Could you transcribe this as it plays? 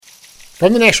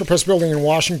From the National Press Building in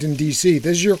Washington, D.C.,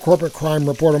 this is your Corporate Crime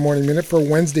Reporter Morning Minute for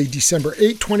Wednesday, December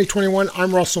 8, 2021.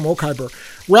 I'm Russell Mokhiber.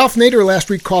 Ralph Nader last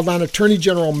week called on Attorney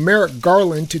General Merrick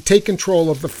Garland to take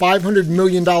control of the $500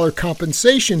 million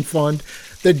compensation fund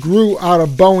that grew out of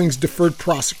Boeing's deferred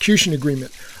prosecution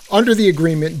agreement. Under the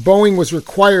agreement, Boeing was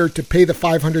required to pay the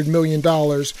 $500 million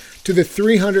to the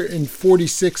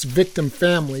 346 victim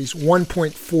families,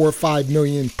 $1.45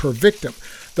 million per victim.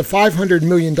 The $500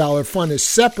 million fund is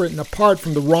separate and apart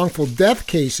from the wrongful death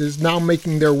cases now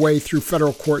making their way through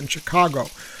federal court in Chicago.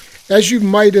 As you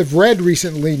might have read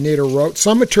recently, Nader wrote,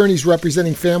 some attorneys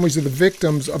representing families of the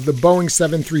victims of the Boeing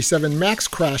 737 MAX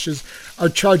crashes are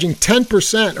charging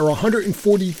 10% or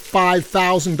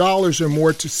 $145,000 or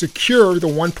more to secure the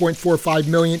 $1.45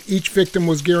 million each victim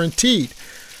was guaranteed.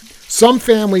 Some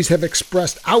families have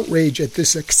expressed outrage at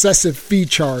this excessive fee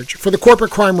charge. For the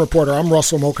Corporate Crime Reporter, I'm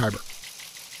Russell Mokhiber.